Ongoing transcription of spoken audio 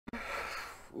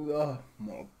Oh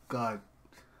my god.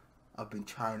 I've been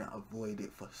trying to avoid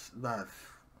it for like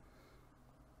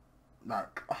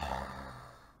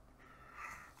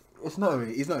it's not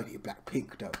really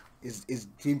Blackpink though. It's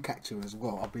Dreamcatcher as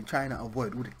well. I've been trying to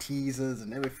avoid all the teasers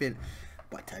and everything,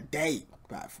 but today,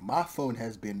 bruv, my phone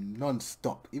has been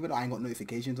non-stop. Even though I ain't got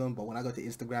notifications on, but when I go to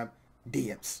Instagram,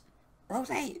 DMs,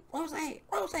 Rosé, Rosé,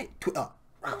 Rosé, Twitter,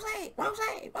 Rosé,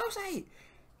 Rosé, Rosé,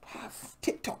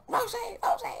 TikTok, Rosé,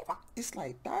 Rosé. It's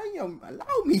like, damn,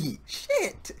 allow me,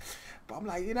 shit. But I'm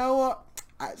like, you know what?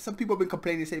 Some people have been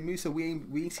complaining, saying, Musa, we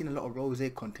ain't seen a lot of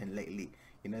Rosé content lately.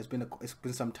 You know, it's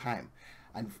been some time,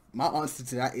 and my answer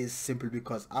to that is simply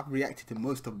because I've reacted to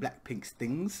most of Blackpink's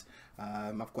things.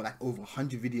 I've got like over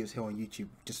 100 videos here on YouTube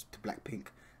just to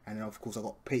Blackpink, and then of course I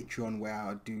got Patreon where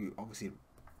I do obviously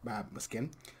my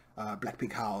skin,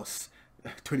 Blackpink House,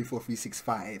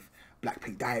 24365,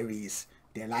 Blackpink Diaries,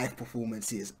 their live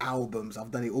performances, albums. I've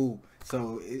done it all.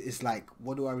 So it's like,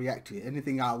 what do I react to?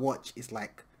 Anything I watch is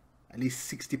like at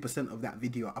least 60% of that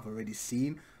video I've already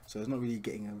seen. So it's not really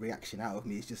getting a reaction out of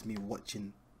me. It's just me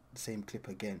watching the same clip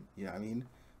again. You know what I mean?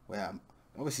 Where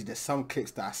obviously there's some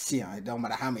clips that I see, and it don't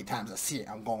matter how many times I see it,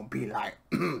 I'm gonna be like,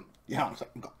 you know, I'm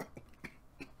saying,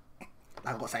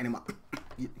 I've got sign him up.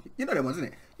 You know them ones,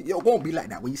 isn't it? You're gonna be like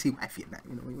that when you see wifey and that.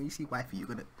 You know, when you see wifey, you're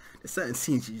gonna, there's certain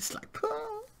scenes you just like,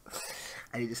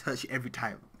 and it just hurts you every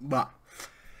time. But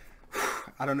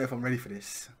I don't know if I'm ready for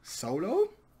this. Solo?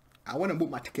 I want to book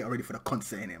my ticket already for the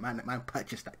concert, innit? Man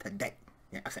purchased that today.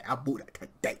 Yeah, I said I bought that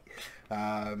today.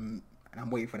 And I'm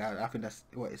waiting for that. I think that's,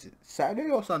 what is it, Saturday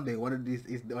or Sunday? One of these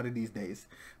days.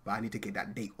 But I need to get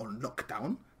that date on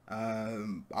lockdown.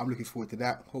 I'm looking forward to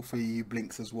that. Hopefully you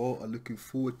Blinks as well are looking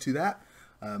forward to that.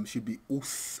 Should be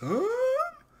awesome.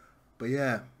 But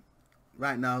yeah,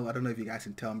 right now I don't know if you guys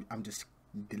can tell me, I'm just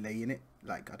delaying it.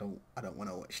 Like I don't want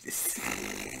to watch this.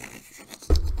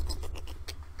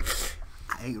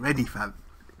 I ain't ready, fam.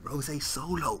 Rosé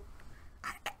solo.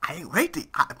 I ain't ready.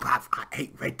 I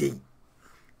ain't ready.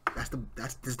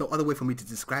 There's no other way for me to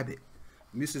describe it.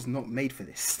 Musa's not made for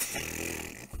this.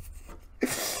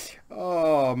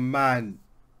 Oh man.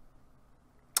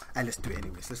 Hey, let's do it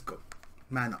anyways. Let's go.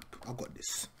 Man up. I got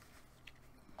this.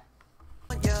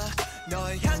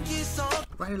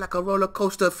 Riding like a roller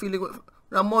coaster, feeling with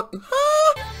Ramon.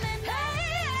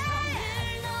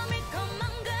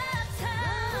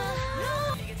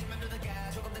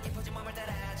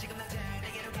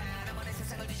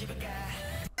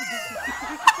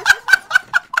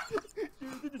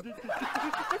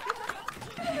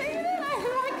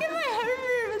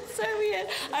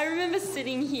 I remember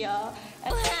sitting here.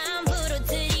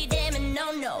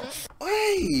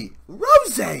 Hey,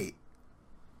 Rosé!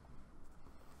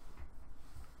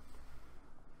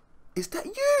 Is that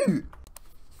you?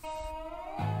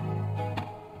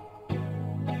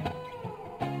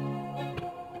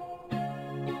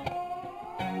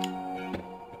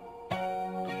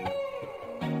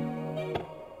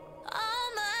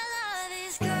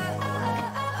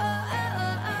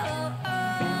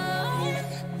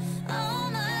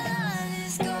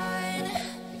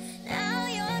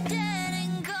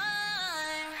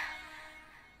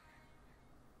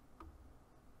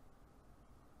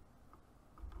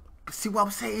 See what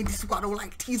I'm saying? This is why I don't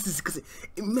like teasers, because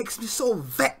it makes me so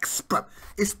vexed, bro.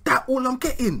 Is that all I'm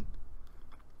getting?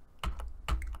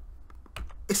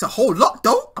 It's a whole lot,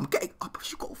 though. I'm getting up.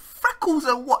 She got freckles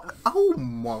and what? Oh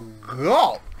my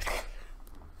god.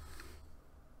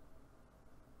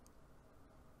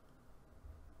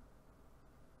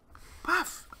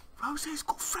 Bruv, Rosé's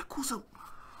got freckles and...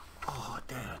 Oh,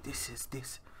 there.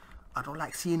 This. I don't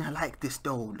like seeing her like this,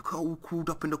 though. Look her all cooled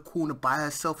up in the corner by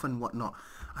herself and whatnot.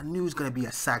 I knew it was gonna be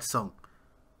a sad song,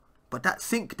 but that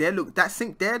sync there, look,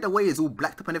 the way it's all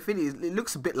blacked up and everything, it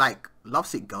looks a bit like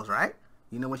Lovesick Girls, right?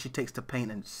 You know, when she takes the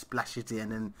paint and splashes it, and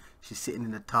then she's sitting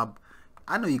in the tub.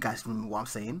 I know you guys remember what I'm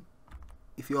saying.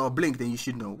 If you're a Blink, then you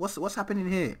should know. What's happening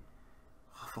here?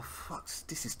 Oh, for fuck's,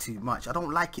 this is too much. I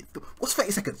don't like it. What's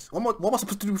 30 seconds? What am I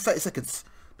supposed to do with 30 seconds?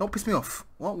 Don't piss me off.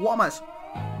 What am I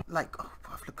like? Oh,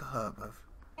 bruv, look at her, bruv.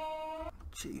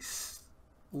 Jeez,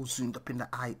 all zoomed up in the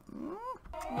eye.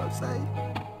 Rosé.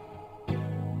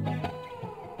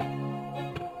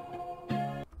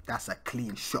 That's a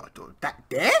clean shot, though. That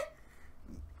there?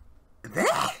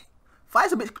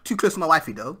 Fire's a bit too close to my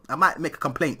wifey, though. I might make a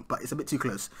complaint, but it's a bit too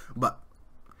close. But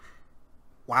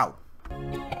wow.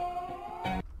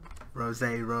 Rose.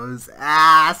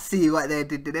 I see what they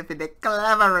did. They're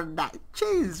clever and that.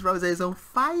 Jeez, Rosé's on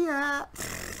fire.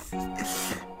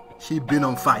 She been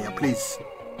on fire, please.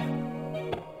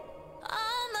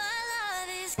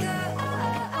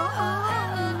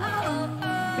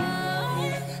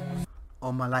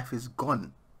 all my life is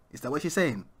gone. Is that what she's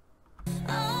saying?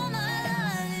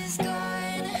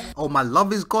 All my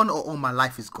love is gone or all my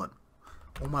life is gone?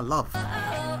 All my love.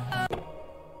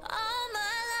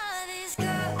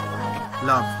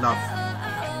 Love.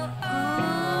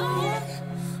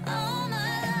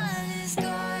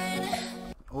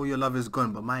 All your love is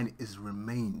gone, but mine is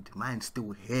remained. Mine's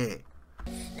still here.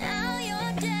 Now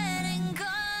you're dead and gone.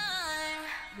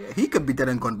 Yeah, he could be dead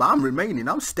and gone, but I'm remaining.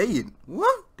 I'm staying.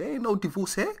 What? There ain't no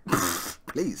divorce here.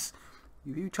 Please.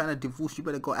 If you trying to divorce, you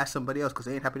better go ask somebody else because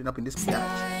they ain't happening up in this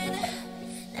marriage.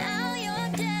 Now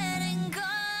you're dead and gone.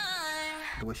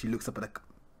 The way she looks up at the...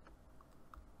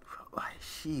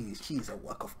 She's a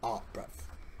work of art,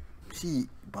 bruv.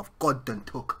 But God done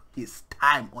took his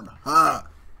time on her.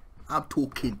 I'm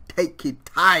talking taking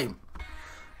time.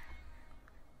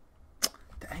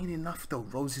 That ain't enough though.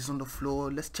 Roses on the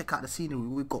floor. Let's check out the scenery.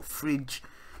 We've got fridge.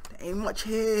 There ain't much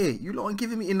here. You lot ain't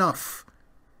giving me enough.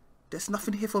 There's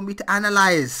nothing here for me to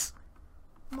analyze.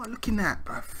 What am I looking at,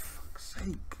 bruv? For fuck's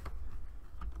sake.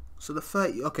 So the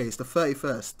 30. Okay, it's the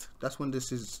 31st. That's when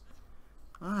this is.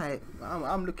 Alright,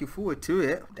 I'm looking forward to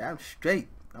it. Damn straight.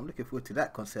 I'm looking forward to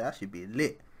that concert. That should be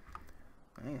lit.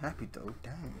 I ain't happy though.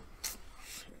 Damn.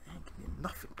 Shit, ain't giving me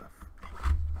nothing, bruv.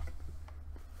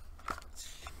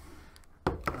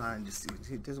 This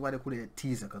is why they call it a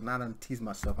teaser, because now I don't tease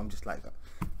myself. I'm just like,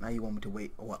 now you want me to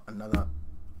wait, what, another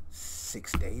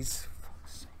 6 days?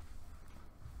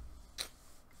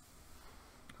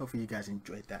 Hopefully you guys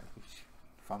enjoyed that.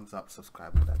 Thumbs up,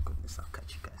 subscribe, all that goodness. I'll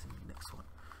catch you guys in the next one.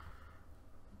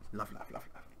 Love.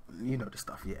 You know the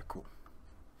stuff. Yeah, cool.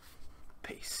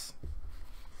 Peace.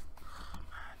 Oh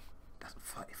man, that's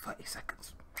 30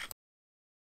 seconds.